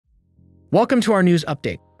Welcome to our news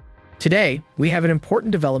update. Today, we have an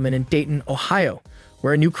important development in Dayton, Ohio,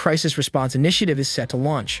 where a new crisis response initiative is set to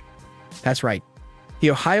launch. That's right. The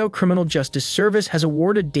Ohio Criminal Justice Service has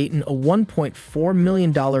awarded Dayton a $1.4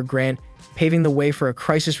 million grant, paving the way for a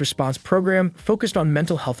crisis response program focused on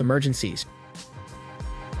mental health emergencies.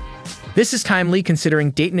 This is timely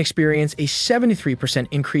considering Dayton experienced a 73%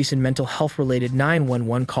 increase in mental health-related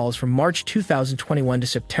 911 calls from March 2021 to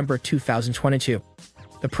September 2022.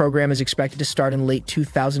 The program is expected to start in late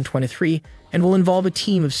 2023 and will involve a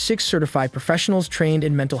team of 6 certified professionals trained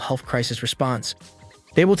in mental health crisis response.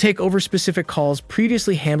 They will take over specific calls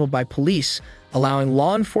previously handled by police, allowing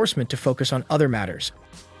law enforcement to focus on other matters.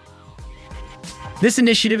 This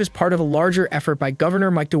initiative is part of a larger effort by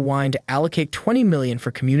Governor Mike DeWine to allocate $20 million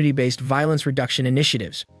for community-based violence reduction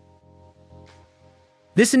initiatives.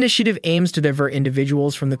 This initiative aims to divert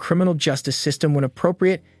individuals from the criminal justice system when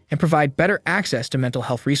appropriate and provide better access to mental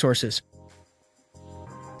health resources.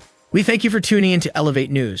 We thank you for tuning in to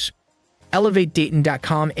Elevate News.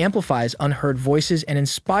 ElevateDayton.com amplifies unheard voices and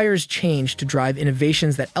inspires change to drive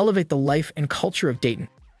innovations that elevate the life and culture of Dayton.